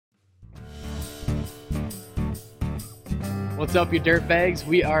What's up, you dirtbags?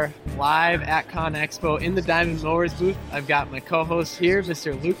 We are live at Con Expo in the Diamond Mowers booth. I've got my co-host here,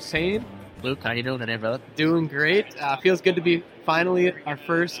 Mr. Luke Payne. Luke, how you doing today, brother? Doing great. Feels good to be finally our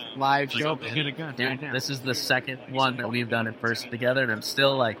first live show. Dude, this is the second one that we've done in person together, and I'm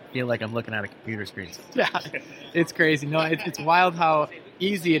still feel like I'm looking at a computer screen. Yeah, it's crazy. No, it's wild how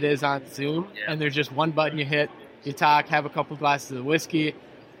easy it is on Zoom, and there's just one button you hit, you talk, have a couple glasses of whiskey,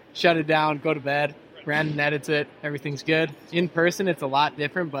 shut it down, go to bed. Brandon edits it, everything's good. In person, it's a lot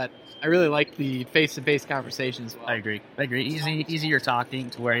different, but I really like the face-to-face conversations. I agree. Easier talking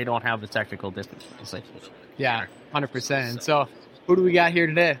to where you don't have the technical difficulties. Yeah, 100%. And so, who do we got here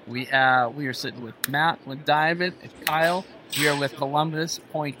today? We are sitting with Matt, with Diamond, and Kyle. We are with Columbus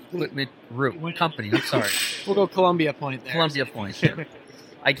Point Equipment Group Company. I'm sorry. We'll go Columbia Point there. Columbia Point. Yeah.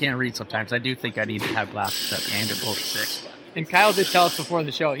 I can't read sometimes. I do think I need to have glasses at the end of both 6. And Kyle did tell us before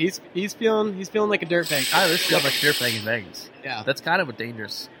the show he's feeling like a dirtbag. This feels like dirtbag in Vegas. Yeah, that's kind of a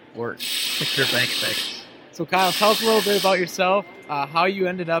dangerous word. Dirtbag in Vegas. So Kyle, tell us a little bit about yourself, how you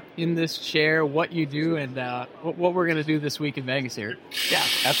ended up in this chair, what you do, and what we're gonna do this week in Vegas here. Yeah,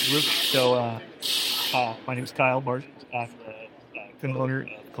 absolutely. So my name is Kyle Martin. I'm the co-owner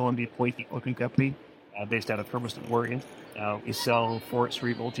of Columbia Point Equipment Company, based out of Hermiston, Oregon. We sell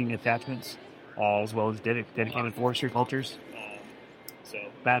forestry mulching attachments, as well as dedicated forestry filters. So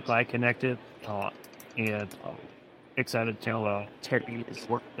Matt and I connected, and excited to tell Terry his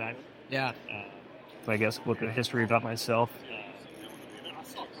work time. Yeah. So I guess a little history about myself.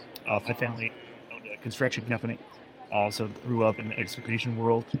 My family owned a construction company. Also grew up in the excavation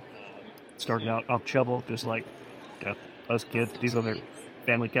world. Started out off shovel, just like us kids. These other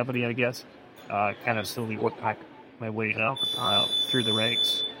family company, I guess. Kind of slowly worked my way up through the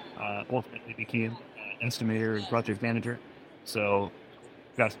ranks. Ultimately became estimator and project manager. So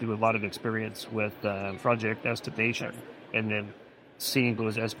got to do a lot of experience with project estimation, and then seeing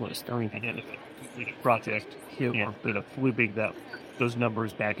those estimates turning into a completed project, and flipping those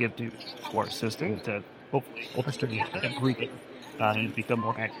numbers back into our system to hopefully everything and become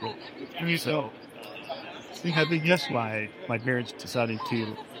more accurate. So I think yes, my parents decided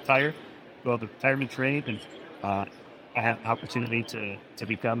to retire, go to retirement trade, and I had an opportunity to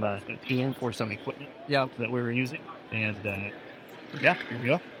become a PM for some equipment that we were using. And here we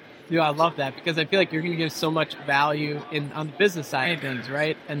go. Yeah, I love that because I feel like you're going to give so much value on the business side of things,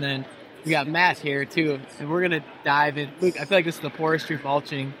 right? And then we got Matt here too, and we're going to dive in. Luke, I feel like this is the forestry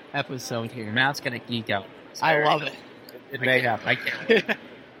mulching episode here. Matt's going to geek out. I love it. It may happen. I can't.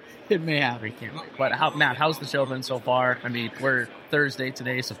 It may happen. But Matt, how's the show been so far? I mean, we're Thursday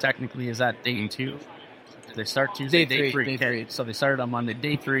today, so technically is that day 2? Did they start Tuesday? Day 3. Day 3. So they started on Monday.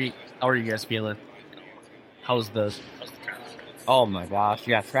 Day 3. How are you guys feeling? How's the traffic? Oh my gosh,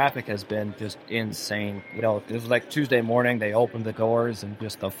 yeah, traffic has been just insane. It was like Tuesday morning, they opened the doors and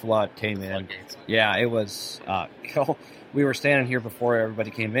just the flood came in. Yeah, it was, we were standing here before everybody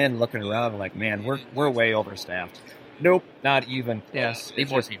came in, looking around like, man, we're way overstaffed. Nope, not even. Yes.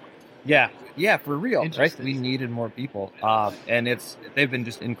 Need more people. Yeah, for real, right? We needed more people. And they've been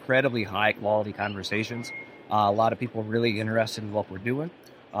just incredibly high quality conversations. A lot of people really interested in what we're doing.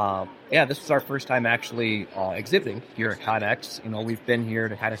 This was our first time actually exhibiting here at ConX. We've been here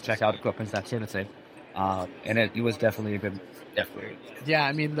to kind of check out equipment, that sort of thing. And it was definitely a good experience. Yeah,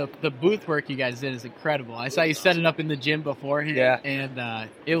 I mean, the booth work you guys did is incredible. I saw you set it up in the gym beforehand, and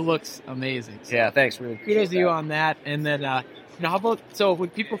it looks amazing. So yeah, thanks. Really kudos to you on that. And then, how about, so when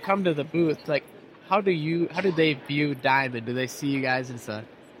people come to the booth, like, how do they view Diamond? Do they see you guys as the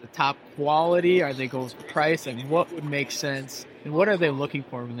top quality? Are they go with price? And what would make sense? And what are they looking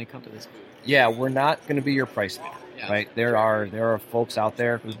for when they come to this booth? Yeah, we're not going to be your price leader, right? There are folks out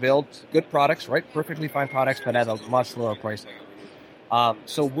there who build good products, right? Perfectly fine products, but at a much lower price.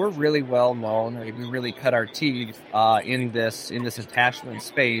 So we're really well known. We really cut our teeth in this attachment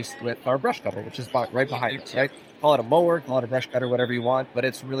space with our brush cutter, which is right behind us, right? Call it a mower, call it a brush cutter, whatever you want, but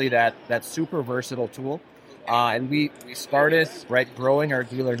it's really that super versatile tool. And we started growing our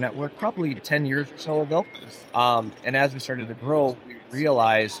dealer network probably 10 years or so ago. And as we started to grow, we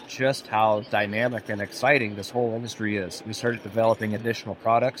realized just how dynamic and exciting this whole industry is. We started developing additional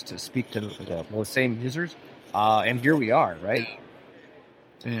products to speak to the same users. And here we are, right?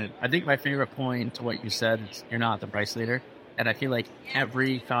 And I think my favorite point to what you said is you're not the price leader. And I feel like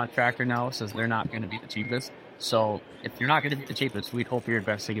every contractor now says they're not going to be the cheapest. So if you're not going to be the cheapest, we'd hope you're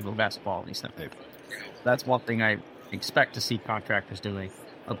investing in the best quality stuff. That's one thing I expect to see contractors doing.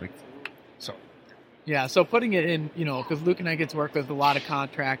 So putting it in, because Luke and I get to work with a lot of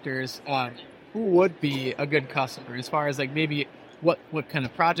contractors, who would be a good customer as far as like maybe what kind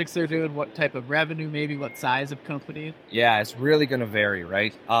of projects they're doing, what type of revenue, maybe what size of company? Yeah, it's really going to vary,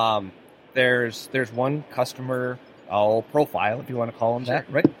 right? There's one customer profile, if you want to call them that,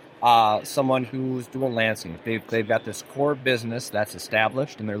 right? Someone who's doing landscaping. They've got this core business that's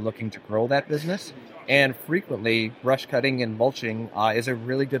established, and they're looking to grow that business. And frequently, brush cutting and mulching is a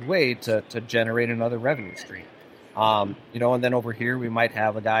really good way to generate another revenue stream. And then over here, we might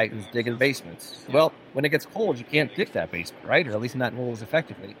have a guy who's digging basements. Well, when it gets cold, you can't dig that basement, right? Or at least not as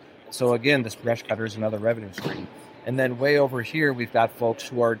effectively. So again, this brush cutter is another revenue stream. And then way over here, we've got folks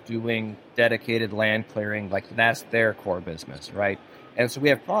who are doing dedicated land clearing, like that's their core business, right? And so we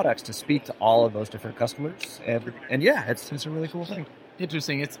have products to speak to all of those different customers. And yeah, it's a really cool thing.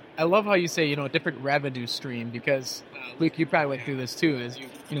 Interesting. I love how you say, a different revenue stream, because Luke, you probably went through this too, is,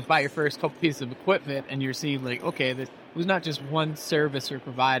 buy your first couple pieces of equipment and you're seeing like, okay, this was not just one service you're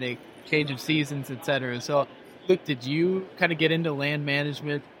providing, change of seasons, etc. So Luke, did you kind of get into land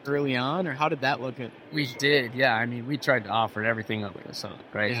management early on, or how did that look? We did, yeah. I mean, we tried to offer everything over Minnesota,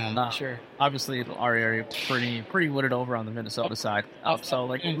 right? Yeah, sure. Obviously, our area pretty wooded over on the Minnesota side. So,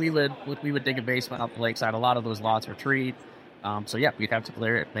 like, when we would dig a basement up the lakeside. A lot of those lots are treed. So yeah, we'd have to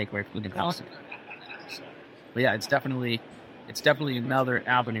clear it, make way for the new house. But yeah, it's definitely another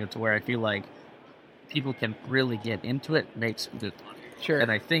avenue to where I feel like people can really get into it, make some good money. Sure.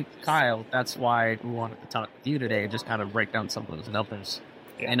 And I think, Kyle, that's why we wanted to talk to you today and just kind of break down some of those numbers,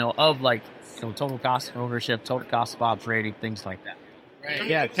 of like, total cost of ownership, total cost of operating, things like that. Right.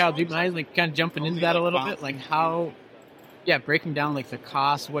 Yeah, Kyle, do you mind like kind of jumping into that a little bit? Like how, breaking down like the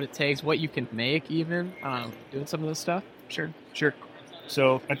cost, what it takes, what you can make even, doing some of this stuff? Sure.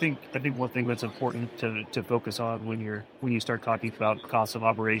 So I think one thing that's important to focus on when you start talking about cost of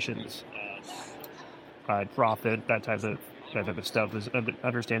operations, profit, that type of stuff, is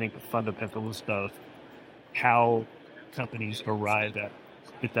understanding the fundamentals of how companies arrive at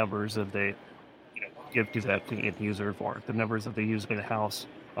the numbers that they give to that end user for, the numbers that they use in the house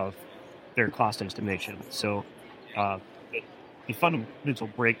of their cost estimation. So the fundamental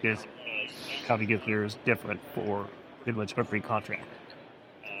breakdown of how to get there is different for pretty much every contract.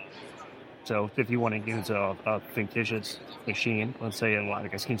 So if you want to use a fictitious machine, let's say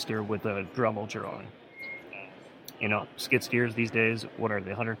like a skid steer with a drum mulcher on, skid steers these days, what are they,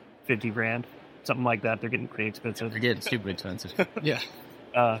 150 grand? Something like that. They're getting pretty expensive. They're getting stupid expensive. Yeah.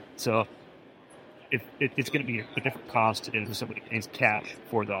 So it's going to be a different cost if somebody pays cash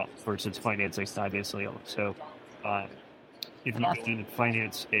for the versus financing side basically. So if you're going to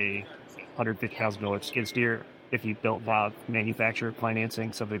finance a $150,000 skid steer, if you don't have manufacturer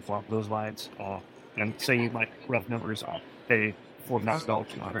financing, something along those lines, and say you might, rough numbers, pay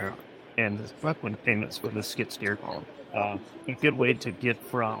 $4,000 and when payments for the skid steer, a good way to get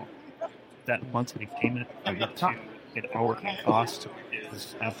from that monthly payment to an hourly cost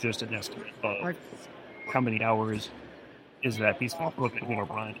is just an estimate of how many hours is that piece of equipment going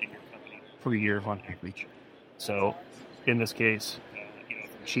to run in your company per year on average. So in this case,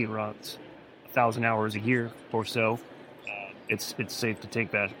 she runs 1,000 hours a year or so. It's safe to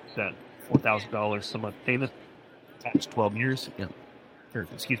take that $4,000 a month payment times 12 years, or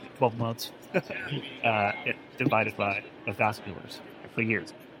 12 months, divided by $1,000 for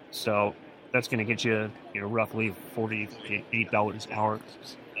years. So that's going to get you, roughly $48 an hour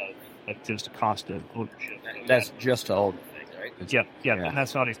of just a cost of ownership. That's just to own the thing, right? Yeah. And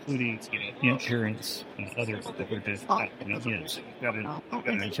that's not including insurance and other yes, got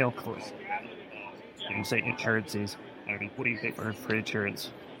an insurance course. You can say insurances. I mean, what do you think for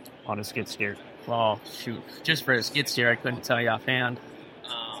insurance on a skid steer? Well, shoot, just for a skid steer, I couldn't tell you offhand.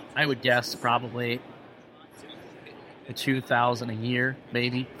 I would guess probably $2,000 a year,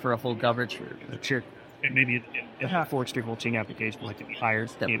 maybe, for a full coverage. Sure. And maybe a forestry mulching application like to be higher,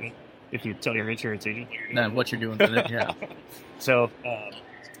 maybe, if you tell your insurance agent. Then what you're doing with it, yeah. So,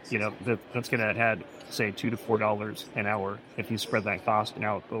 that's going to add, say, $2 to $4 an hour if you spread that cost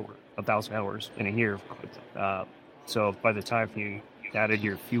out over 1,000 hours in a year. So by the time you added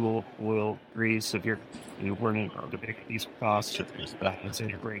your fuel, oil, grease, if you're running the big diesel costs, let's say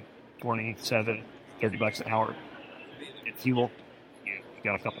you bring $27, $30 an hour in fuel, you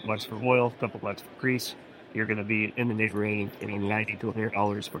got a couple bucks for oil, a couple bucks for grease, you're going to be in the neighborhood of $90 to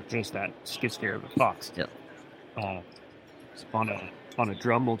 $100 for just that skid steer of the cost. Yep. On a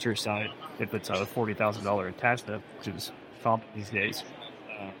drum mulcher side, if it's a $40,000 attachment, which is common these days,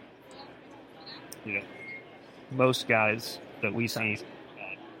 most guys that we see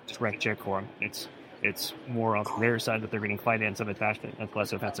just write a check for them. It's more on their side that they're getting finance and attachment,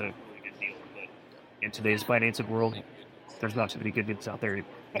 unless if that's a really good deal. But in today's financing world, there's not too many good deals out there.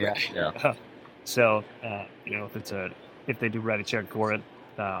 Yeah. So, if it's a if they do write a check for it,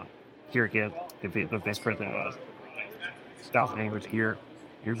 here again, if they spread the stop anglers here,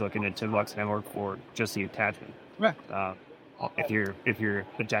 you're looking at $10 an hour for just the attachment. Right. If your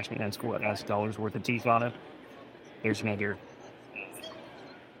attachment has dollars worth of teeth on it, there's another.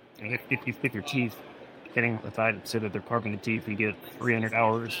 If your teeth hitting the side instead of they're carving the teeth, you get 300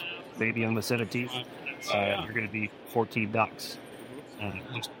 hours maybe on the set of teeth. You're going to be $14.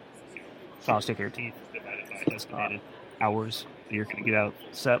 Just cost of your teeth, estimated hours that you're going to get out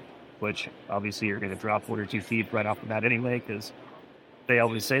set, which obviously you're going to drop 1 or 2 teeth right off the bat anyway, because they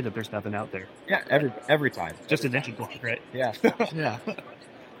always say that there's nothing out there. Yeah, every time. Just an entry point, right? Yeah. Yeah.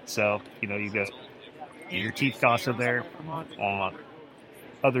 So, you got your teeth costs are there.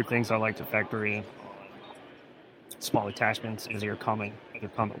 Other things I like to factor in, small attachments, is your common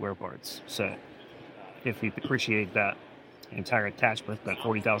wear parts. So if you depreciate that entire attachment, that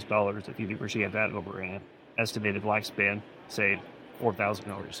 $40,000, if you depreciate that over an estimated lifespan, say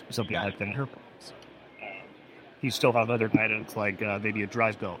 $4,000, something like that. You still have other items like maybe a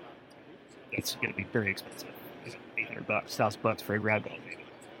drive belt. It's going to be very expensive. $800, $1,000 for a grab belt.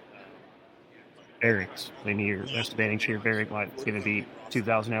 Bearings. Maybe you're estimating your bearing life is going to be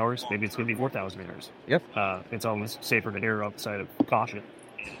 2,000 hours. Maybe it's going to be 4,000 hours. Yep. It's almost safer to err on the side of caution.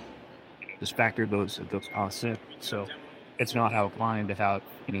 Just factor those costs in. So it's not how blind to have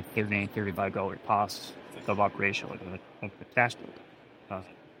any $35 costs of operation like an attachment.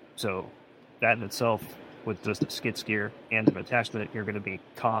 So that in itself, with just the skid steer and an attachment, you're going to be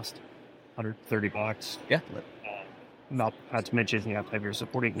cost $130. Yeah. Not to mention you have to have your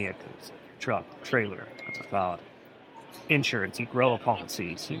supporting vehicles, truck, trailer, insurance, umbrella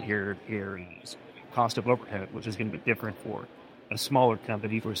policies, your cost of overhead, which is going to be different for a smaller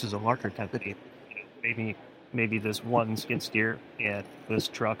company versus a larger company. Maybe this one skid steer and this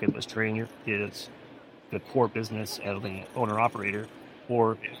truck and this trailer is the core business of the owner operator,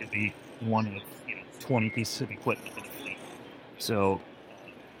 or it could be one of 20 pieces of equipment. So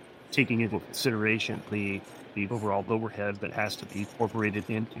taking into consideration the overall overhead that has to be incorporated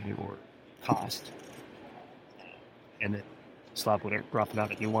into your cost, and then slap whatever profit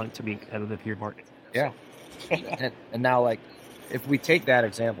out if you want it to be competitive to your market. Yeah. and now, like, if we take that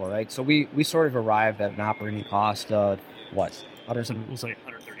example, right? So we sort of arrived at an operating cost of what? We'll say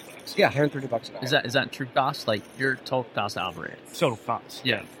 $130. Yeah, $130 an hour. Is that true cost? Like your total cost to operate? Total cost.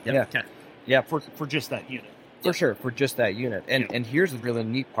 Yeah. Yeah. Okay. Yeah, For just that unit. for sure, for just that unit. And here's the really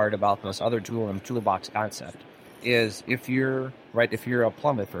neat part about this other tool and toolbox concept is if you're a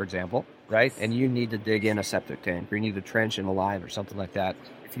plumber, for example, right, and you need to dig in a septic tank or you need to trench in a line or something like that,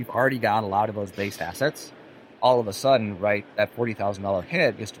 if you've already got a lot of those base assets, all of a sudden, right, that $40,000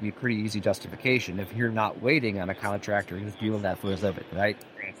 hit gets to be a pretty easy justification if you're not waiting on a contractor who's doing that for a living, right?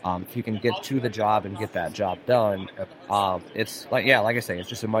 If you can get to the job and get that job done, it's like I say, it's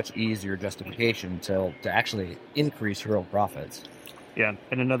just a much easier justification to actually increase your own profits. Yeah,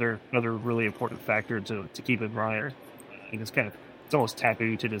 and another really important factor to keep in mind, it's almost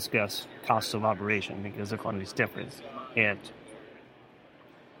taboo to discuss costs of operation because the economy is different, and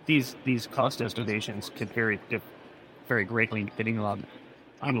these cost estimations can vary greatly depending on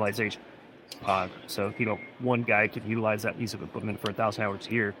utilization. So one guy could utilize that piece of equipment for 1,000 hours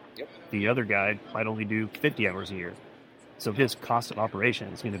a year. Yep. The other guy might only do 50 hours a year. So his cost of operation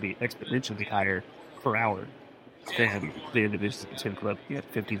is going to be exponentially higher per hour than the individual that's going to collect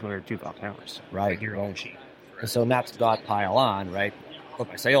 1,500 or 2,000 hours. Right. Your own sheet. And so not to God pile on, right? Put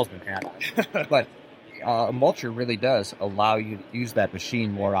my salesman hat. But a mulcher really does allow you to use that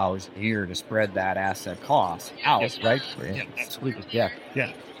machine more hours a year to spread that asset cost out, Yes. right? Yeah, absolutely. Yeah.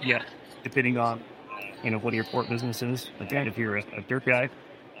 Depending on, what your port business is. Again, if you're a dirt guy,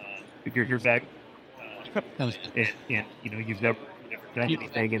 if you're a dirt bag, and you've never done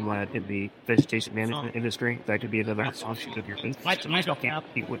anything in the vegetation management industry, that could be another option of your business.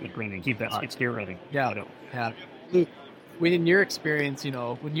 You wouldn't bring and keep that skid steer running. Yeah. Luke, in your experience,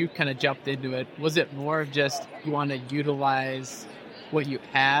 when you kind of jumped into it, was it more of just you want to utilize what you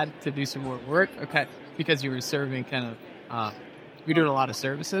had to do some more work, okay, because you were serving you're doing a lot of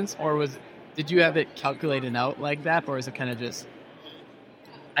services, or did you have it calculated out like that, or is it kind of just...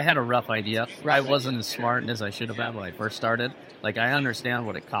 I had a rough idea. Right. I wasn't as smart as I should have been when I first started. Like, I understand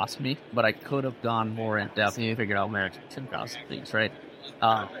what it cost me, but I could have gone more in depth and figured out my execution costs and things, right?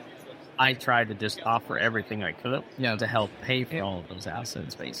 I tried to just offer everything I could to help pay for all of those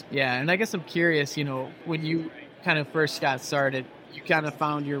assets, basically. Yeah, and I guess I'm curious, when you kind of first got started, you kind of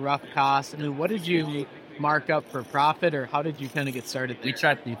found your rough costs. I mean, what did you mark up for profit, or how did you kind of get started there? We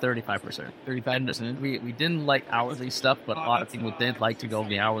tried to do 35%. 35%? We didn't like hourly stuff, but a lot of people did like to go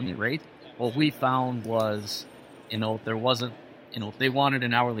the hourly rate. What we found was there wasn't, they wanted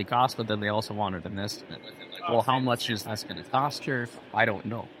an hourly cost, but then they also wanted an estimate. Well, how much is this going to cost you? I don't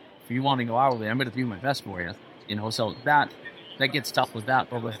know. If you want to go hourly, I'm going to do my best for you. So that gets tough with that.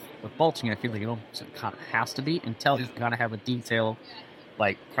 But with mulching, I feel like it kind of has to be until you kind of have a detail,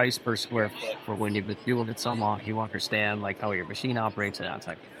 like price per square foot for when you've been doing it so long, you understand like how your machine operates and that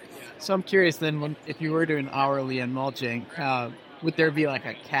type of thing. So I'm curious then, if you were doing hourly and mulching, would there be like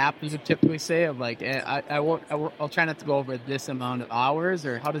a cap, as you typically say, of like, I'll try not to go over this amount of hours,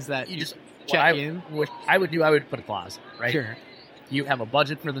 or how does that check in? I would put a clause, right? Sure. You have a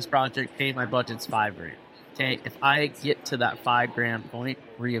budget for this project. Hey, my budget's $5,000. Okay, if I get to that $5,000 point,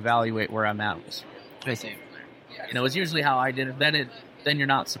 reevaluate where I'm at. I see. It's usually how I did it. Then you're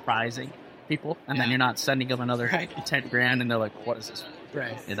not surprising people, and then you're not sending them another $10,000, and they're like, "What is this?"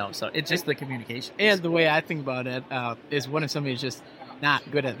 Right. So it's just the communication. And the way I think about it is, when if somebody's just not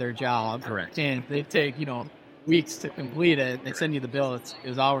good at their job, correct, and they take weeks to complete it, they send you the bill. It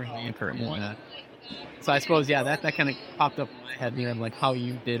was hourly. Correct. So I suppose that kind of popped up in my head there, like how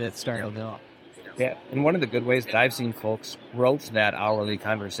you did it started off. Yeah, and one of the good ways that I've seen folks broach that hourly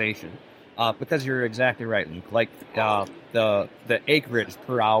conversation, because you're exactly right, Luke. Like the acreage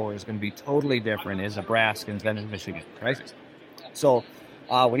per hour is going to be totally different in Nebraska than in Michigan, right? So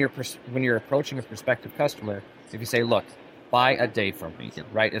when you're approaching a prospective customer, if you say, "Look, buy a day from me,"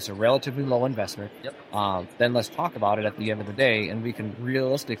 right? It's a relatively low investment. Yep. Then let's talk about it at the end of the day, and we can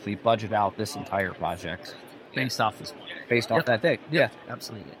realistically budget out this entire project based off that day. Yeah,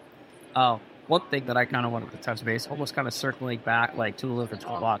 absolutely. One thing that I kind of wanted to touch base, almost kind of circling back like to a little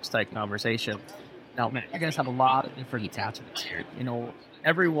toolbox type conversation. Now, man, you guys have a lot of different attachments here.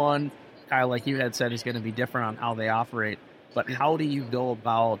 Everyone, Kyle, like you had said, is going to be different on how they operate. But how do you go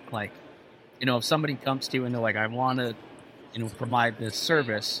about, like, if somebody comes to you and they're like, I want to, provide this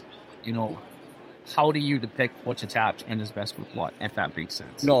service, how do you depict what's attached and is best with what, if that makes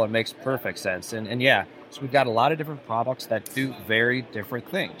sense? No, it makes perfect sense. And yeah, so we've got a lot of different products that do very different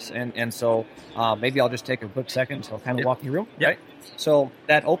things. And so maybe I'll just take a quick second to kind of walk you through. Yep. Right? So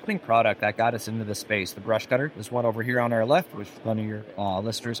that opening product that got us into this space, the brush cutter, this one over here on our left, which none of your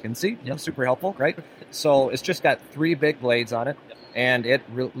listeners can see. Yep. Super helpful, right? So it's just got 3 big blades on it, and it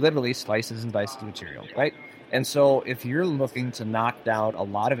literally slices and dices the material, right? And so if you're looking to knock down a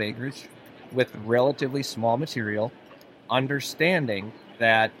lot of acreage with relatively small material, understanding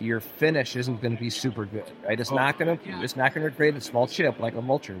that your finish isn't going to be super good, right? It's not going to create a small chip like a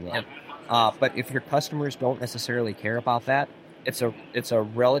mulcher will. Yep. But if your customers don't necessarily care about that, it's a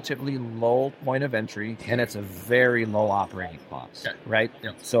relatively low point of entry, and it's a very low operating cost, right?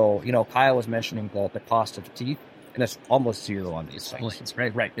 Yep. So Kyle was mentioning the cost of teeth, and it's almost zero on these things. Blades,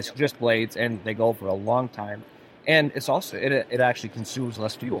 right? Right. It's just blades, and they go for a long time. And it's also, it actually consumes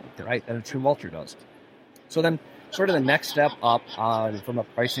less fuel, right, than a true mulcher does. So then sort of the next step up from a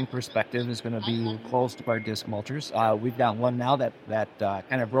pricing perspective is going to be closed bar disc mulchers. We've got one now that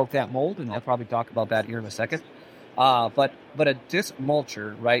kind of broke that mold, and I'll probably talk about that here in a second. But a disc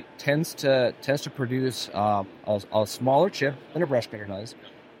mulcher, right, tends to produce a smaller chip than a brush cutter does,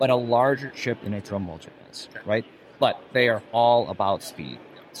 but a larger chip than a drum mulcher does, right? But they are all about speed.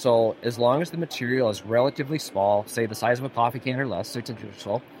 So as long as the material is relatively small, say the size of a coffee can or less, 6 inches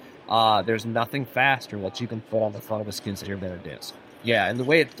or so, there's nothing faster what you can put on the front of a skid steer than a disc. Yeah, and the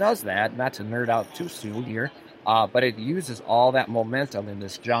way it does that, not to nerd out too soon here, but it uses all that momentum in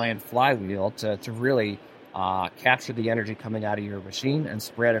this giant flywheel to really capture the energy coming out of your machine and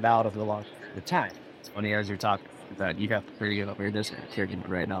spread it out over the long period of time. It's funny as you're talking that you have to figure it out your disc caregiving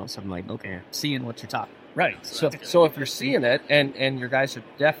right now. So I'm like, okay, I'm seeing what you're talking. Right. So if you're seeing it, and your guys should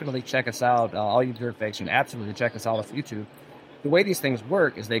definitely check us out, all you dirt fakes should absolutely check us out on YouTube. The way these things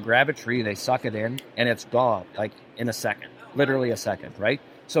work is they grab a tree, they suck it in, and it's gone, like in a second, literally a second, right?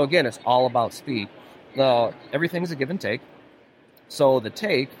 So again, it's all about speed. Everything's a give and take. So the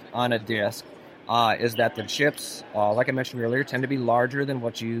take on a disc is that the chips, like I mentioned earlier, tend to be larger than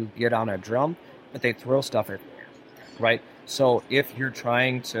what you get on a drum, but they throw stuff everywhere, right? So if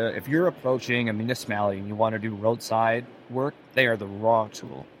you're approaching a municipality and you want to do roadside work, they are the wrong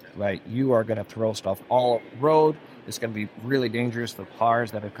tool, right? You are going to throw stuff all over the road. It's going to be really dangerous for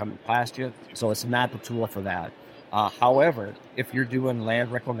cars that are coming past you. So it's not the tool for that. However, if you're doing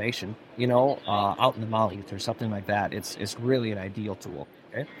land reclamation, out in the mountains or something like that, it's really an ideal tool.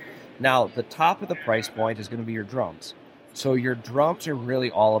 Okay. Now, the top of the price point is going to be your drums. So your drums are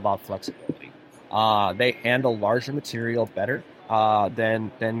really all about flexibility. They handle larger material better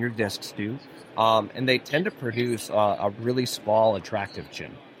than your discs do, and they tend to produce a really small, attractive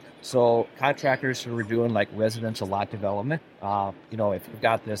chin. So contractors who are doing like residential lot development, you know, if you've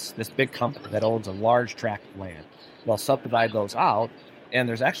got this big company that owns a large tract of land, they'll subdivide those out, and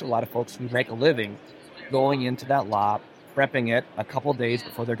there's actually a lot of folks who make a living going into that lot, prepping it a couple days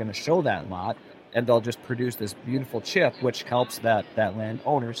before they're going to show that lot, and they'll just produce this beautiful chip, which helps that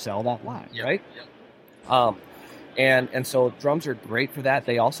landowner sell that lot, right? And so drums are great for that.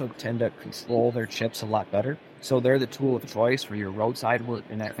 They also tend to control their chips a lot better. So they're the tool of choice for your roadside work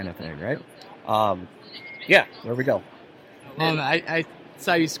and that kind of thing, right? Yeah, there we go. Well, I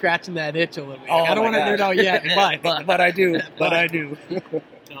saw you scratching that itch a little bit. Oh, I don't want to nerd out yet, but I do. But I do.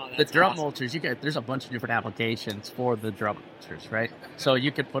 The drum mulchers, there's a bunch of different applications for the drum mulchers, right? So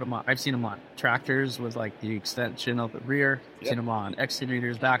you could put them on. I've seen them on tractors with like the extension of the rear. I've seen them on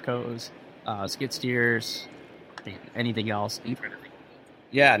excavators, backhoes, skid steers, anything else.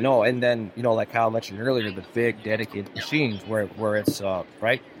 Yeah, no, and then, you know, like Kyle mentioned earlier, the big dedicated machines where it's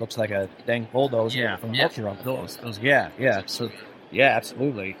right, looks like a dang bulldozer from mulcher on those. Yeah. So yeah,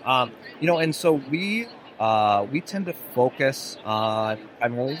 absolutely. You know, and so we tend to focus on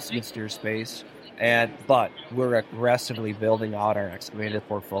primarily the skid steer space, but we're aggressively building out our excavator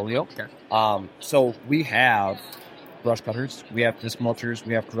portfolio. Okay. So we have brush cutters, we have disc mulchers,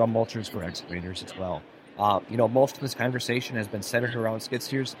 we have drum mulchers for excavators as well. You know, most of this conversation has been centered around skid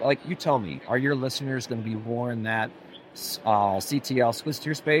steers. Like, you tell me, are your listeners going to be more in that CTL skid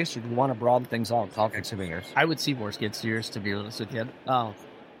steer space, or do you want to broaden things out and talk excavators? I would see more skid steers, to be honest with you.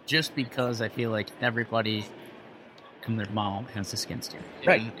 Just because I feel like everybody and their mom has a skid steer.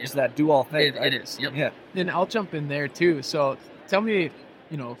 Right. It's that do-all thing. It is. Yep. Yeah. And I'll jump in there too. So tell me,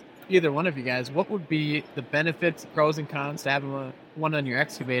 you know, either one of you guys, what would be the benefits, pros and cons to having one on your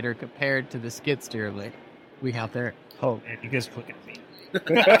excavator compared to the skid steer like we have there? Oh, man, you guys are looking at me.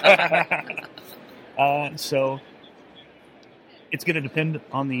 So it's going to depend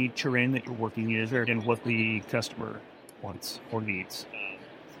on the terrain that you're working in and what the customer wants or needs.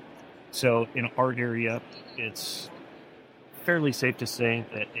 So in our area, it's fairly safe to say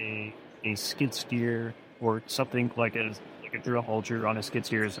that a skid steer or something like a drill mulcher on a skid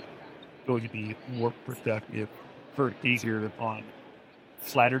steer is going to be more productive for easier on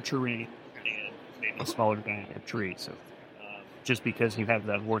flatter terrain and maybe a smaller diameter tree. So just because you have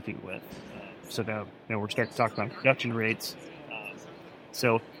that working with. So now we're starting to talk about production rates.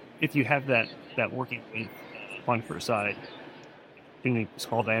 So if you have that working with on per side, doing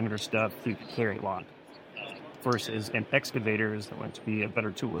small diameter stuff through the carry lot versus an excavator is going to be a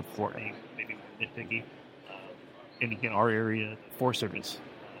better tool for a maybe nitpicky. And in our area, Forest Service,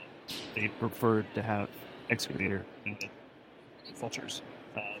 they prefer to have excavator and vultures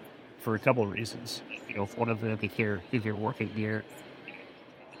for a couple of reasons. You know, if one of them if you're working near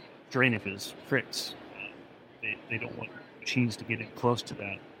drainage is tricks, they don't want machines to get in close to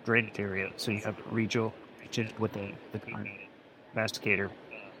that drainage area, so you have to reach it with the masticator.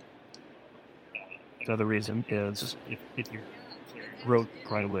 The other reason is if your road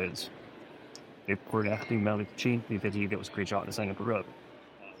right away is they poured out the amount of machine because you get was great shot on the side of the road.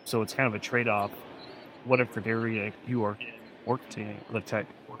 So it's kind of a trade-off. Whatever area you are working, the type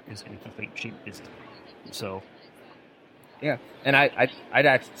of work is anything machine is. So yeah, and I'd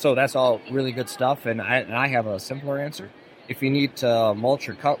actually, so that's all really good stuff, and I have a simpler answer. If you need to mulch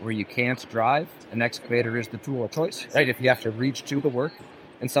or cut where you can't drive, an excavator is the tool of choice, right? If you have to reach to the work,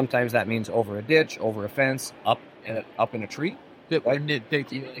 and sometimes that means over a ditch, over a fence, up in a tree. Right?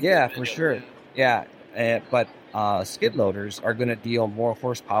 Nitpicky. Yeah, for sure. Yeah, but skid loaders are going to deal more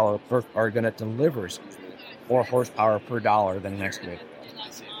horsepower, are going to deliver more horsepower per dollar than an excavator.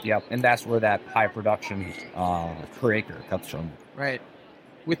 Yep, and that's where that high production per acre comes from. Right.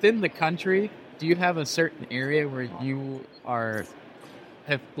 Within the country, do you have a certain area where you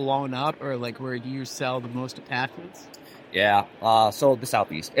have blown up, or like where you sell the most attachments? Yeah, so the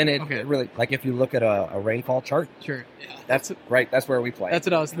Southeast. And it really, like if you look at a rainfall chart, sure, yeah. That's right, that's where we play. That's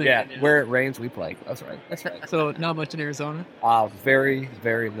what I was thinking. Yeah, where it rains, we play. That's right. So not much in Arizona? Very,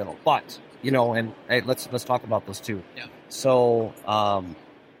 very little. But, you know, and hey, let's talk about those too. Yeah. So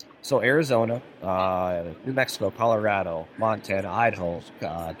Arizona, New Mexico, Colorado, Montana, Idaho,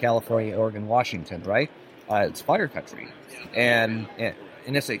 California, Oregon, Washington, right? It's fire country. And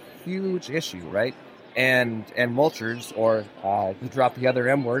it's a huge issue, right? And mulchers, or you drop the other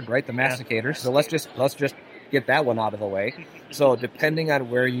M word, right? The masticators. So let's just get that one out of the way. So depending on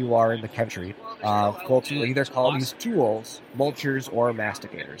where you are in the country, folks will either call these tools mulchers or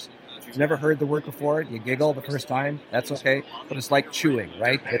masticators. If you've never heard the word before, you giggle the first time, that's okay. But it's like chewing,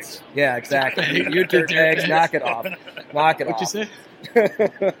 right? Yeah, exactly. You dirtbags, knock it off. Knock it off. What'd you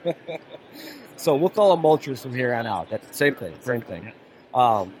say? So we'll call them mulchers from here on out. That's the same thing.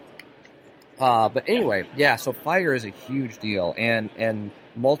 But anyway, yeah, so fire is a huge deal, and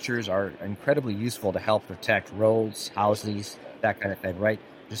mulchers are incredibly useful to help protect roads, houses, that kind of thing, right?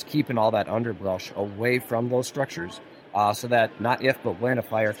 Just keeping all that underbrush away from those structures, so that not if but when a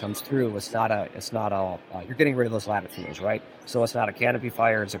fire comes through, you're getting rid of those latitudes, right? So it's not a canopy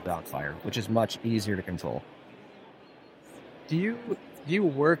fire, it's a ground fire, which is much easier to control. Do you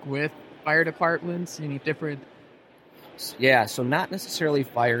work with fire departments? Any different? Yeah, so not necessarily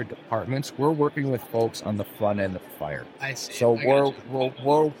fire departments. We're working with folks on the front end of the fire. I see. So we'll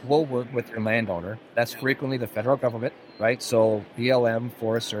work with your landowner. That's frequently the federal government, right? So BLM,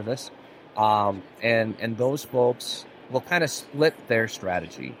 Forest Service, and those folks will kind of split their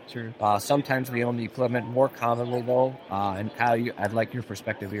strategy. Sure. Sometimes they own the equipment. More commonly, though, and Kyle, I'd like your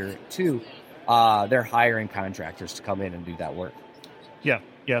perspective here too. They're hiring contractors to come in and do that work. Yeah.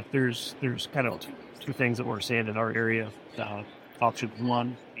 There's kind of two things that we're seeing in our area. Option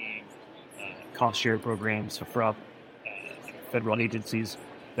one being cost share programs from federal agencies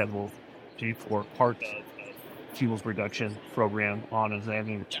that will pay for part of fuels reduction program on a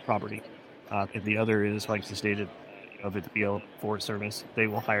landing property. And the other is, like you stated, of the BL Forest Service. They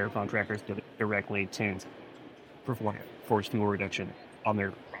will hire contractors directly to perform forest fuel reduction on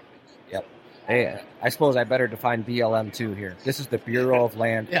their property. Yep. Hey, I suppose I better define BLM too here. This is the Bureau of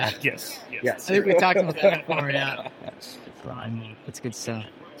Land. Yeah. Yes. Yes. I think we talked about that before. Yeah. That's good stuff.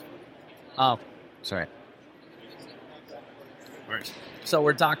 Oh, sorry. So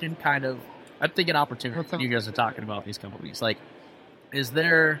we're talking kind of, I'm thinking opportunity. You guys are talking about these companies. Like, is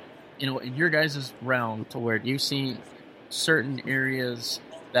there, in your guys' realm to where you see certain areas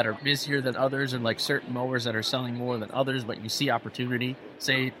that are busier than others and like certain mowers that are selling more than others, but you see opportunity,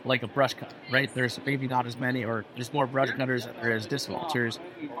 say like a brush cut, right? There's maybe not as many, or there's more brush cutters than there is disc mulchers,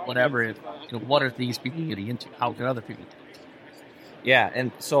 whatever. What are these people getting into? How can other people do it? Yeah,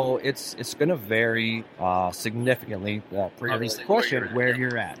 and so it's going to vary significantly for your question where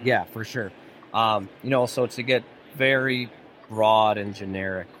you're at. Yeah, for sure. So to get very broad and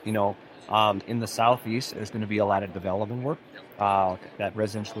generic, in the southeast, there's going to be a lot of development work, that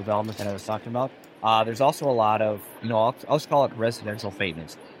residential development that I was talking about. There's also a lot of, I'll just call it residential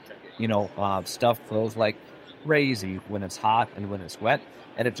maintenance. Stuff grows like crazy when it's hot and when it's wet,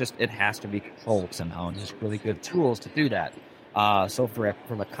 and it has to be controlled somehow, and there's really good tools to do that. So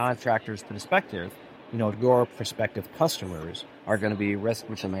from a contractor's perspective, your prospective customers are going to be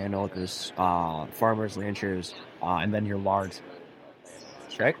residential landowners, farmers, ranchers, and then your large,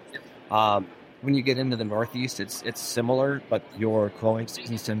 right? When you get into the Northeast, it's similar, but your growing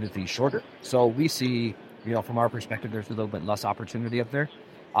seasons tend to be shorter. So we see, from our perspective, there's a little bit less opportunity up there.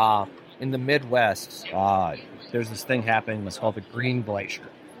 In the Midwest, there's this thing happening that's called the green glacier.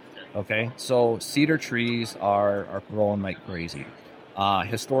 Okay, so cedar trees are growing like crazy.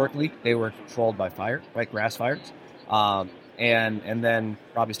 Historically, they were controlled by fire, right, grass fires. And then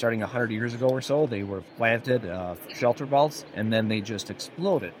probably starting 100 years ago or so, they were planted shelter belts, and then they just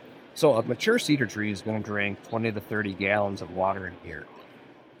exploded. So a mature cedar tree is going to drink 20 to 30 gallons of water in a year,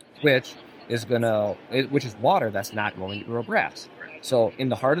 which is water that's not going to grow grass. So in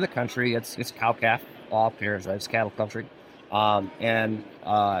the heart of the country, it's cow-calf pairs, right? It's cattle country. And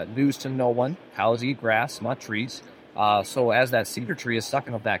news to no one, cows eat grass, not trees. So as that cedar tree is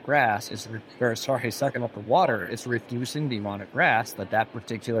sucking up that grass, sucking up the water, it's reducing the amount of grass that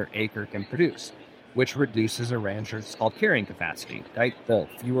particular acre can produce, which reduces a rancher's called carrying capacity, right? The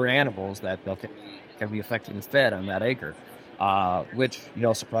fewer animals that can be effectively fed on that acre, which,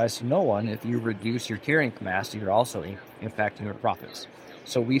 surprise to no one, if you reduce your carrying capacity, you're also impacting your profits.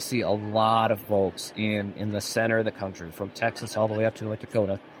 So we see a lot of folks in the center of the country, from Texas all the way up to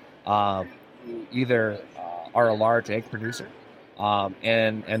Dakota, either are a large egg producer,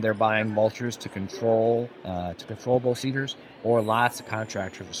 and they're buying mulchers to control those cedars, or lots of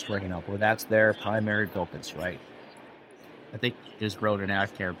contractors are springing up where that's their primary focus, right? I think just road and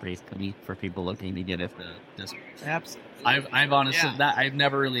aftercare basically for people looking to get it. Absolutely. I've honestly I've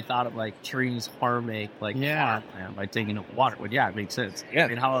never really thought of like trees farming farmland by taking up water. Well, it makes sense. Yeah. I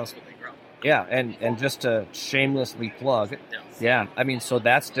mean, how else would they grow? Yeah, and just to shamelessly plug, so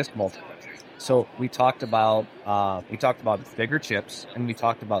that's disc mulcher. So we talked about bigger chips, and we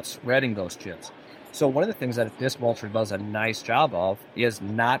talked about spreading those chips. So one of the things that a disc mulcher does a nice job of is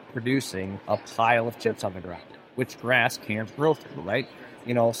not producing a pile of chips on the ground, which grass can't grow through, right?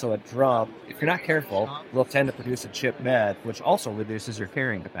 So a drum, if you're not careful, will tend to produce a chip bed, which also reduces your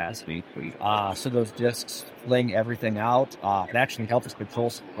carrying capacity. So those discs fling everything out. It actually helps us control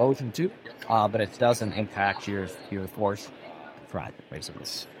some erosion too, but it doesn't impact your forest product, basically.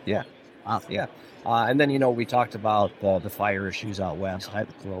 Yeah. Yeah. And then, we talked about the fire issues out west.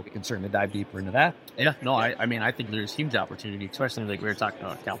 We can certainly dive deeper into that. Yeah, no, I mean, I think there's huge opportunity, especially like we were talking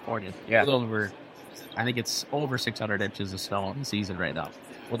about California. Yeah. I think it's over 600 inches of snow in the season right now.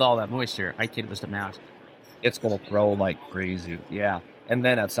 With all that moisture, I kid was the math. It's going to throw like crazy. Yeah. And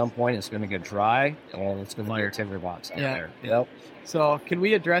then at some point, it's going to get dry, and it's going to be a timber box out there. Yep. So can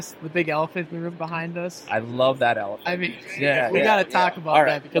we address the big elephant in the room behind us? I love that elephant. I mean, we got to talk about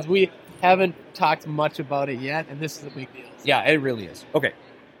that because we haven't talked much about it yet, and this is a big deal. Yeah, it really is. Okay.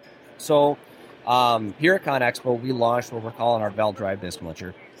 So here at Con Expo, we launched what we're calling our belt drive disc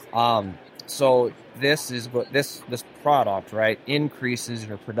mulcher. So this is what this product, right, increases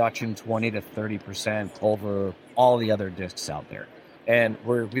your production 20 to 30% over all the other discs out there. And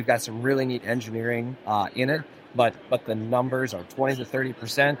we've got some really neat engineering in it, but the numbers are 20 to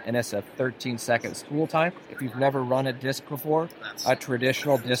 30%, and it's a 13-second spool time. If you've never run a disc before, a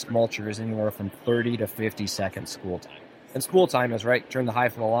traditional disc mulcher is anywhere from 30 to 50 seconds spool time. And spool time is, right, turn the high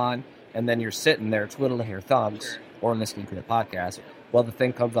flow on, and then you're sitting there twiddling your thumbs or listening to the podcast while the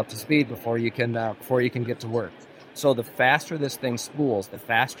thing comes up to speed before you can get to work. So the faster this thing spools, the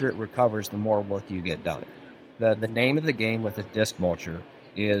faster it recovers, the more work you get done. The name of the game with a disc mulcher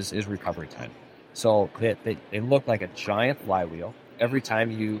is recovery time. So they look like a giant flywheel. Every time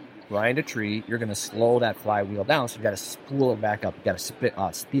you grind a tree, you're going to slow that flywheel down. So you got to spool it back up. You got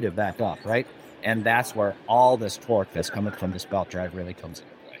to speed it back up, right? And that's where all this torque that's coming from this belt drive really comes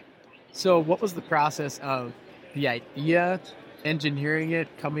into play. So what was the process of the idea, engineering it,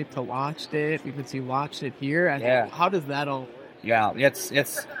 coming to launch date? We could see launched it here. And how does that all? Yeah,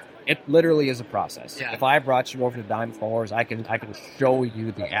 it literally is a process. Yeah. If I brought you over to Diamond Mowers, I can show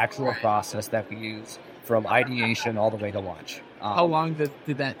you the actual process that we use from ideation all the way to launch. How long did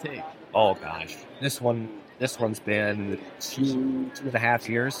that take? Oh gosh, this one's been 2.5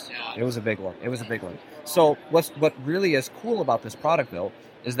 years. It was a big one. So what really is cool about this product though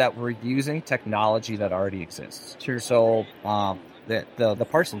is that we're using technology that already exists. Sure. So the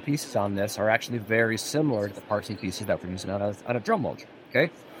parts and pieces on this are actually very similar to the parts and pieces that we're using on a drum mulcher.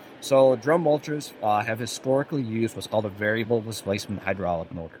 Okay. So drum mulchers have historically used what's called a variable displacement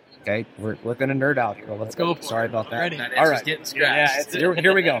hydraulic motor. Okay, we're going to nerd out here. Let's go. Sorry about that. Ready. All right. Getting scratched.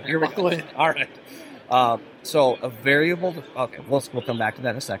 Here we go. All right. So a variable. Okay, we'll come back to that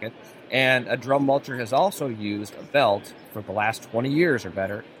in a second. And a drum mulcher has also used a belt for the last 20 years or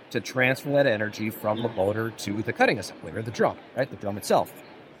better to transfer that energy from the motor to the cutting assembly or the drum, right? The drum itself.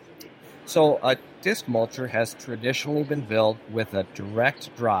 So a disc mulcher has traditionally been built with a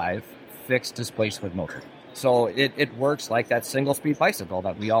direct drive fixed displacement motor. So it works like that single speed bicycle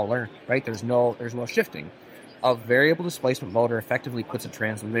that we all learned, right? There's no shifting. A variable displacement motor effectively puts a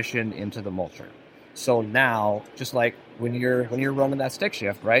transmission into the mulcher. So now, just like when you're running that stick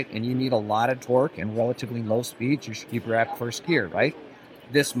shift, right, and you need a lot of torque and relatively low speed, you should keep your at first gear, right?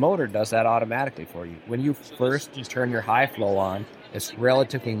 This motor does that automatically for you. When you first turn your high flow on, it's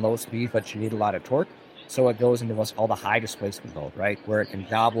relatively low speed, but you need a lot of torque. So it goes into what's called a high displacement mode, right? Where it can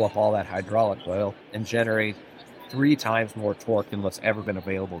gobble up all that hydraulic oil and generate 3 times more torque than what's ever been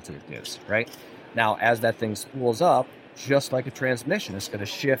available to the disc, right? Now, as that thing spools up, just like a transmission, it's going to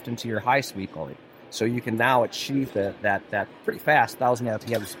shift into your high speed mode. So you can now achieve that pretty fast 1,000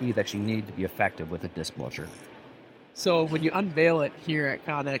 RPM speed that you need to be effective with a disc mulcher. So when you unveil it here at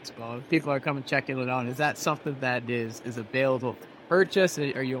Con Expo, people are coming checking it out. Is that something that is available for purchase?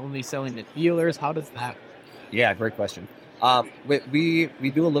 Are you only selling to dealers? How does that? Yeah, great question. We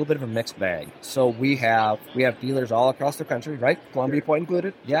do a little bit of a mixed bag. So we have dealers all across the country, right? Columbia Point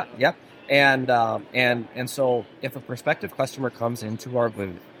included. Yeah. And so if a prospective customer comes into our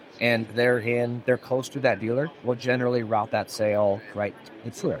booth and they're close to that dealer, we'll generally route that sale right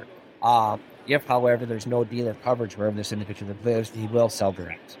to there. If, however, there's no dealer coverage wherever this individual lives, he will sell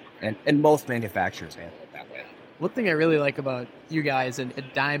direct. And most manufacturers handle it that way. One thing I really like about you guys and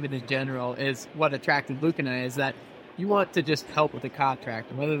Diamond in general is what attracted Luke and I is that you want to just help with the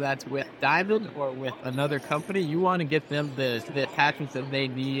contractor, whether that's with Diamond or with another company. You want to get them the attachments that they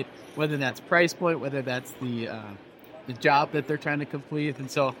need, whether that's price point, whether that's the job that they're trying to complete. And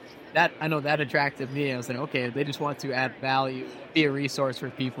so that I know that attracted me. I was like, okay, they just want to add value, be a resource for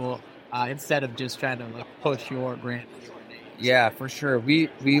people instead of just trying to push your brand. Yeah, for sure. We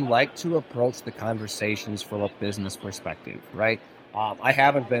like to approach the conversations from a business perspective, right? I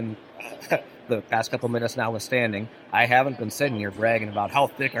haven't been, the past couple minutes notwithstanding, I haven't been sitting here bragging about how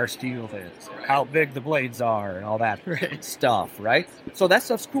thick our steel is, or how big the blades are, and all that stuff, right? So that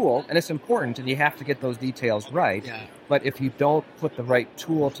stuff's cool, and it's important, and you have to get those details right. Yeah. But if you don't put the right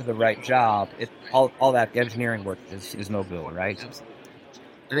tool to the right job, all that engineering work is no good, right? Absolutely.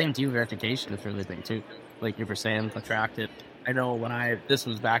 I think dealer education is really big too. Like you were saying, attracted. I know this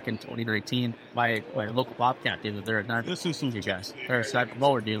was back in 2013, my local Bobcat dealer, they're not you guys. They're a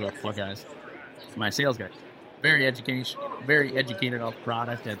Mower dealer for guys. My sales guy. Very educated on the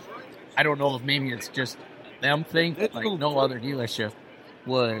product, and I don't know if maybe it's just them thing, like no other dealership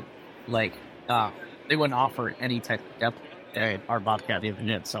would they wouldn't offer any type of depth that our Bobcat even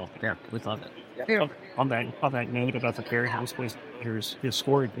did. So yeah, we love it. Yeah. On that note about the carry house place,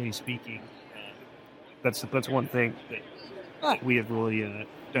 historically speaking, that's one thing that we have really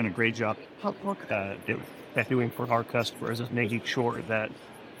done a great job doing for our customers, is making sure that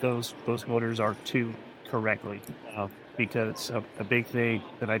those motors are tuned correctly. Because a big thing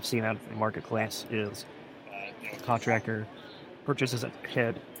that I've seen out of the marketplace is contractor purchases a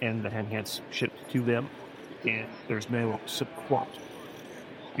head and the head gets shipped to them, and there's no support.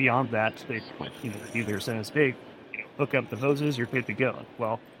 Beyond that, they either says, hey, hook up the hoses, you're good to go.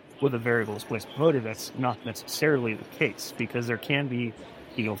 Well, with a variable displacement motor, that's not necessarily the case, because there can be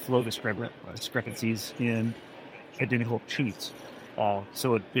flow discrepancies in identical sheets.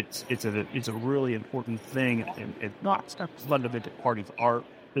 So it's a really important thing, and not a fundamental part of our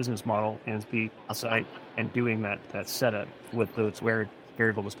business model, and be outside and doing that setup with those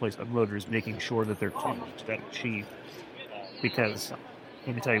variable displacement motors, making sure that they're tuned to that machine. Because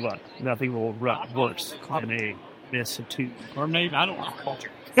let me tell you what, nothing will run worse than a miss-to or maybe I don't know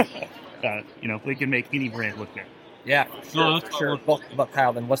culture. We can make any brand look good. Yeah, sure. But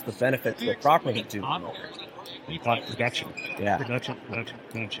Kyle, then what's the benefit to a property too? Production. Yeah. Production.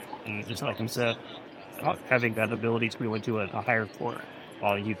 Just like you said, having that ability to go into a higher floor,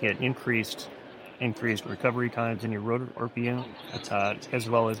 you get increased recovery times in your rotor RPM, as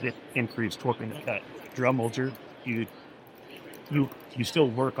well as increased torque in the cut. Drum mulcher, you still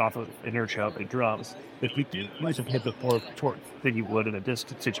work off of inertia of the drums, but you do much of hit the more torque than you would in a disc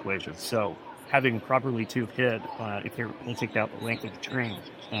situation. So having properly tuned head, if you're going to take out the length of the train,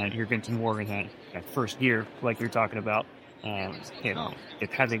 you're going to more in that first gear, like you're talking about.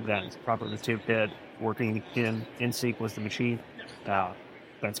 If having that properly tuned head working in sync with the machine,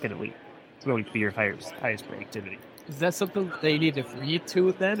 that's going to be your highest productivity. Is that something they need to read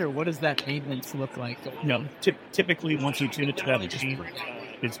to then, or what does that maintenance look like? No, typically once you tune it to that machine,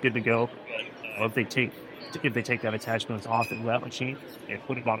 it's good to go. If they take that attachment off of that machine and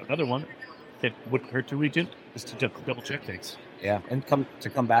put it on another one, it wouldn't hurt to read it, just to double check things. Yeah, and come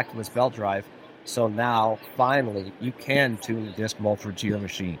back to this belt drive. So now finally you can tune the disc mulcher to your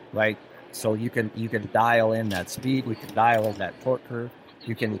machine, right? So you can dial in that speed, we can dial in that torque curve.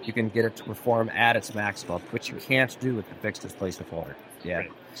 You can get it to perform at its maximum, which you can't do with the fixed displacement motor. Yeah,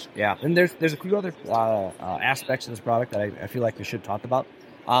 Right. Yeah. And there's a few other aspects of this product that I feel like we should talk about.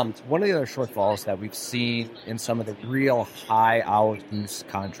 One of the other shortfalls that we've seen in some of the real high hour use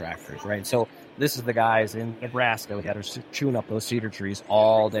contractors, right? So this is the guys in Nebraska that are chewing up those cedar trees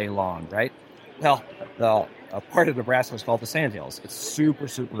all day long, right? Well, a part of Nebraska is called the Sandhills. It's super,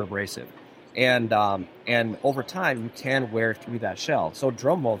 super abrasive. And over time, you can wear through that shell. So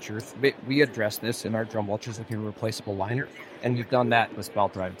drum mulchers, we address this in our drum mulchers with your replaceable liner, and we've done that with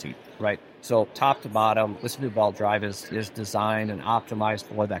belt drive teeth, right? So top to bottom, this new belt drive is designed and optimized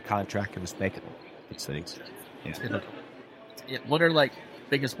for what that contractor was making these things. Yeah. What are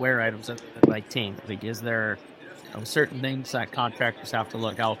biggest wear items that team? Is there certain things that contractors have to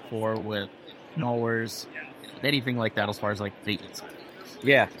look out for with mowers, anything like that as far as maintenance?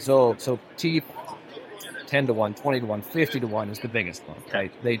 Yeah, so teeth, 10 to 1, 20 to 1, 50 to 1 is the biggest one,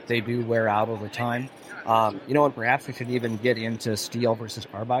 right? They do wear out over time. And perhaps we should even get into steel versus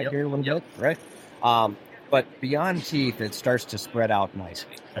carbide here a little bit, right? But beyond teeth, it starts to spread out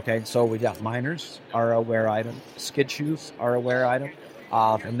nicely, okay? So we got miners are a wear item, skid shoes are a wear item,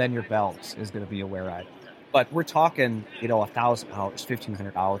 and then your belts is going to be a wear item. But we're talking, $1,000,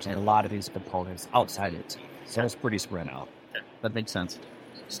 $1,500 on a lot of these components outside it. So it's pretty spread out. That makes sense.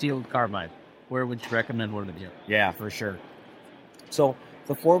 Steel carbide, where would you recommend one to get? Yeah, for sure. So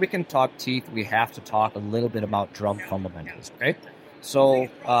before we can talk teeth, we have to talk a little bit about drum fundamentals, okay? So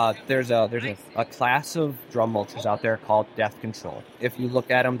there's a class of drum mulchers out there called Death Control. If you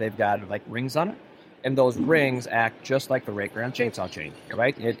look at them, they've got rings on it, and those rings act just like the rake ground chainsaw chain,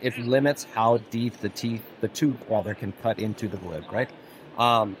 right? It limits how deep the tooth welder can cut into the wood, right?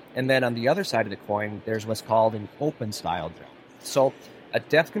 And then on the other side of the coin, there's what's called an open style drum. So a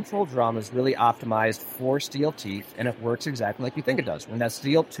depth control drum is really optimized for steel teeth, and it works exactly like you think it does. When that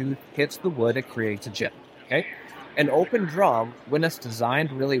steel tooth hits the wood, it creates a chip, okay? An open drum, when it's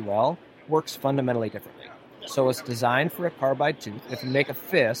designed really well, works fundamentally differently. So it's designed for a carbide tooth. If you make a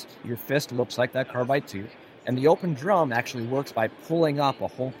fist, your fist looks like that carbide tooth. And the open drum actually works by pulling up a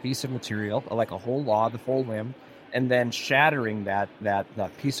whole piece of material, like a whole log, the whole limb, and then shattering that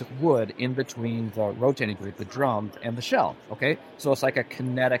piece of wood in between the rotating group, the drum, and the shell. Okay, so it's like a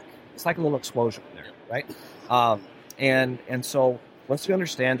kinetic, it's like a little explosion there, right? And so once you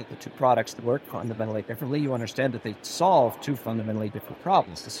understand that the two products work fundamentally differently, you understand that they solve two fundamentally different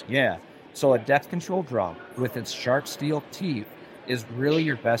problems. Yeah. So a depth control drum with its sharp steel teeth is really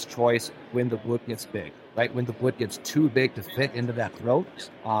your best choice when the wood gets big, right? When the wood gets too big to fit into that throat,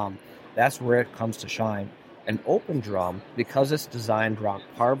 that's where it comes to shine. An open drum, because it's designed around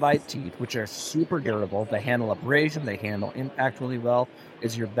carbide teeth, which are super durable, they handle abrasion, they handle impact really well,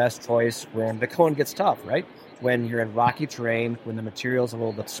 is your best choice when the cone gets tough, right? When you're in rocky terrain, when the material's a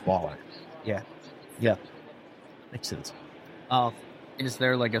little bit smaller. Yeah. Makes sense. Is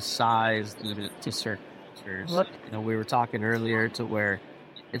there like a size limit to certain features? We were talking earlier to where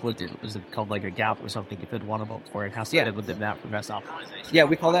was it called like a gap or something? You fit one of them where it has to fit within that for best optimization. Yeah,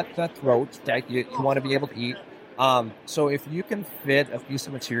 we call that throat that you want to be able to eat. So if you can fit a piece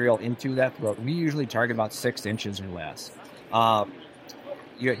of material into that throat, we usually target about 6 inches or less.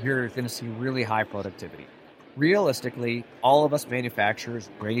 You're going to see really high productivity. Realistically, all of us manufacturers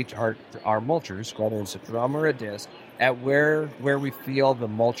rate our mulchers, whether it's a drum or a disc, at where we feel the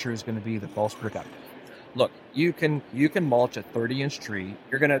mulcher is going to be the most productive. Look, you can mulch a 30-inch tree.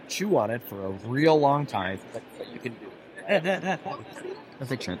 You're going to chew on it for a real long time, but you can do it. That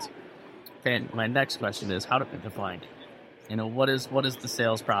makes sense. Okay, my next question is how to define. What is the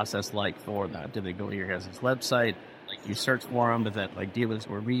sales process like for that? Do they go to your guys' website? Like you search for them? Is that like dealers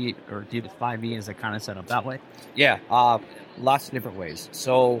where we or dealers by me? Is it kind of set up that way? Yeah, lots of different ways.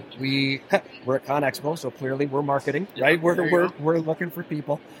 So we're at Con Expo, so clearly we're marketing, right? We're looking for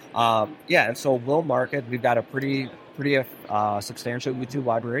people. And so we'll market. We've got a pretty substantial YouTube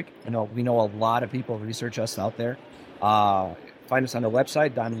library. We know a lot of people research us out there. Find us on our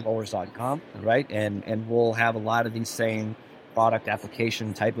website, diamondmowers.com, right? And we'll have a lot of these same product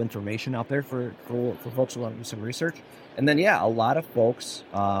application type information out there for folks who want to do some research. And then, a lot of folks,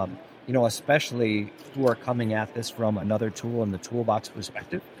 especially who are coming at this from another tool in the toolbox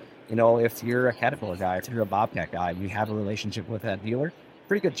perspective. If you're a Caterpillar guy, if you're a Bobcat guy, you have a relationship with that dealer,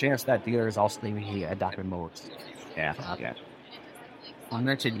 pretty good chance that dealer is also leaving at Diamond Mowers. Yeah. I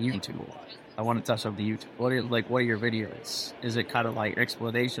mentioned YouTube. I want to touch on the YouTube. What are your videos? Is it kind of like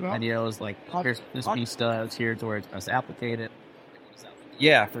explanation videos, like here's this piece does, here's where it's best applicated?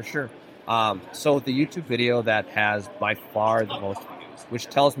 Yeah, for sure. So the YouTube video that has by far the most views, which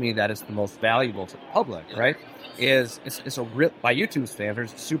tells me that it's the most valuable to the public, right? It's by YouTube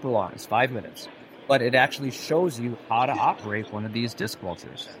standards, super long. It's 5 minutes, but it actually shows you how to operate one of these disc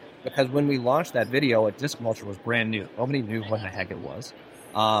mulchers. Because when we launched that video, a disc mulcher was brand new. Nobody knew what the heck it was.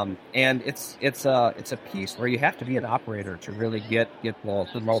 And it's a piece where you have to be an operator to really get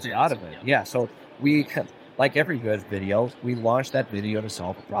the most out of it. Yeah. So we, like every good video, we launched that video to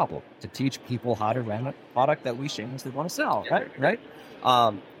solve a problem, to teach people how to run a product that we shamelessly want to sell. Right.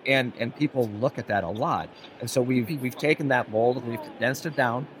 And people look at that a lot. And so we've taken that mold, we've condensed it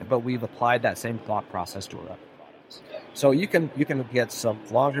down, but we've applied that same thought process to our other products. So you can get some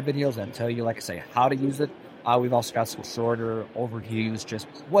longer videos that tell you, like I say, how to use it. We've also got some shorter overviews, just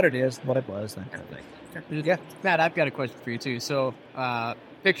what it is, what it was, that kind of thing. Yeah, Matt, I've got a question for you too. So,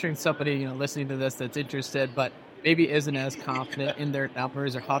 picturing somebody listening to this that's interested, but maybe isn't as confident in their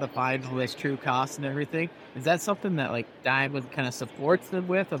numbers or how to find all this true costs and everything. Is that something that like Diamond kind of supports them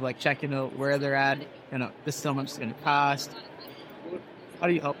with, of like checking out where they're at? This is how much it's going to cost. How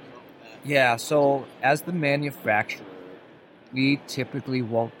do you help? Yeah. So as the manufacturer, we typically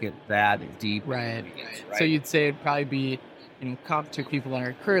won't get that deep. Right. So you'd say it'd probably be, competent people that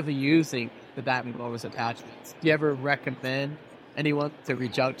are currently using the Diamond Mowers attachments. Do you ever recommend anyone to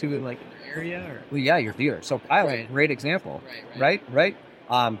reach out to in like an area? Or? Well, yeah, your dealer. So Kyle, great example. Right.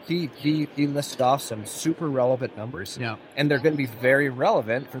 He listed off some super relevant numbers. Yeah. And they're going to be very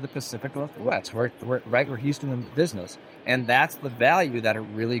relevant for the Pacific Northwest, where he's doing business. And that's the value that a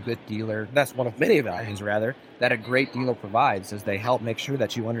really good dealer, that's one of many values rather, that a great dealer provides, is they help make sure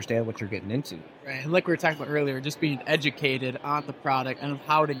that you understand what you're getting into. Right. And like we were talking about earlier, just being educated on the product and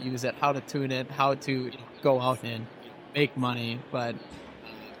how to use it, how to tune it, how to go out and make money. But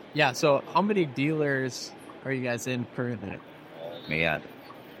so how many dealers are you guys in currently? Man.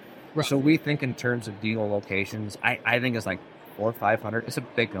 Right. So we think in terms of dealer locations, I think it's like 400 or 500. It's a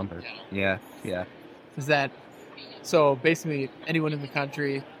big number. Yeah. Is that... So basically, anyone in the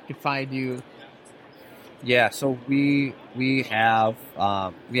country can find you. Yeah, so we have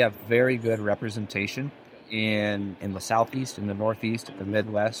very good representation in the Southeast, in the Northeast, in the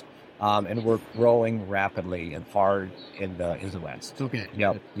Midwest. and we're growing rapidly and hard in the West. Okay.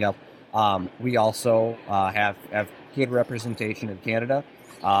 Yep. We also have good representation in Canada.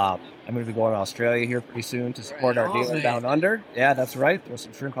 I'm going to be going to Australia here pretty soon to support our dealer down under. Yeah, that's right. Throw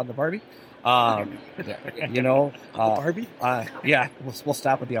some shrimp on the Barbie. Barbie? Yeah, we'll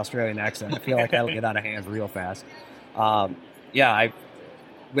stop with the Australian accent. I feel like that'll get out of hand real fast.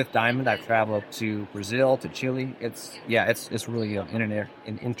 With Diamond, I've traveled to Brazil, to Chile. It's really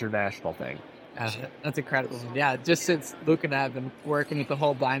an international thing. That's incredible. Yeah, just since Luke and I have been working with the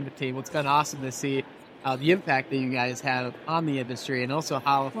whole Diamond team, it's been awesome to see the impact that you guys have on the industry, and also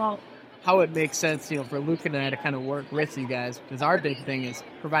how it makes sense, for Luke and I to kind of work with you guys, because our big thing is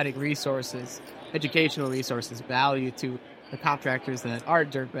providing resources, educational resources, value to the contractors that are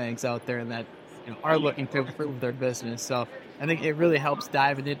dirtbags out there and that are looking to improve their business. So I think it really helps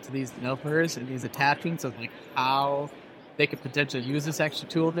diving into these numbers and these attachments of how they could potentially use this extra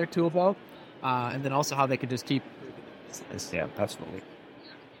tool in their tool belt, and then also how they could just keep business. Yeah, absolutely.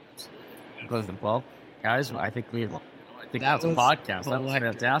 Well, guys, I think that was a podcast. That was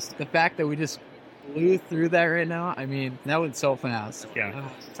fantastic. The fact that we just blew through that right now, I mean, that went so fast. Yeah.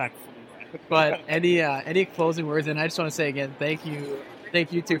 But any closing words? And I just want to say again, thank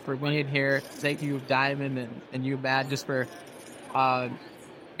you two for being here. Thank you, Diamond, and you, Matt, just for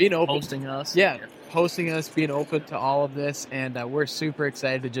being open, hosting us. Yeah, hosting us, being open to all of this, and we're super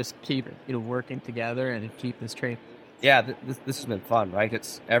excited to just keep working together and keep this train. Yeah, this has been fun, right?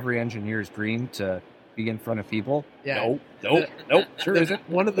 It's every engineer's dream to be in front of people. Yeah. Nope. Sure isn't.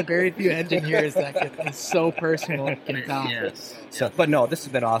 One of the very few engineers that is so personal and can talk. Yes. But no, this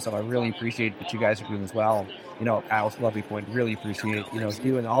has been awesome. I really appreciate what you guys are doing as well. Kyle's lovely point. Really appreciate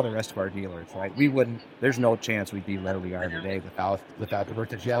you and all the rest of our dealers. Right? There's no chance we'd be where we are today without the work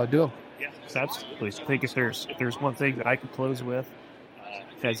that you all do. Yeah, absolutely. So I think if there's one thing that I could close with,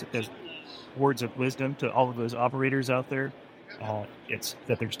 as words of wisdom to all of those operators out there, it's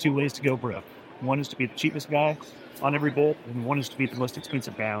that there's two ways to go broke. One is to be the cheapest guy on every bolt, and one is to be the most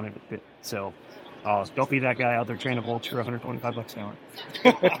expensive guy on every bit. So don't be that guy out there trying to bolts for $125 an hour.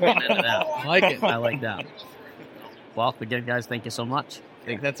 I like it. I like that. Well, again, guys, thank you so much. I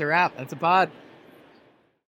think that's a wrap. That's a pod.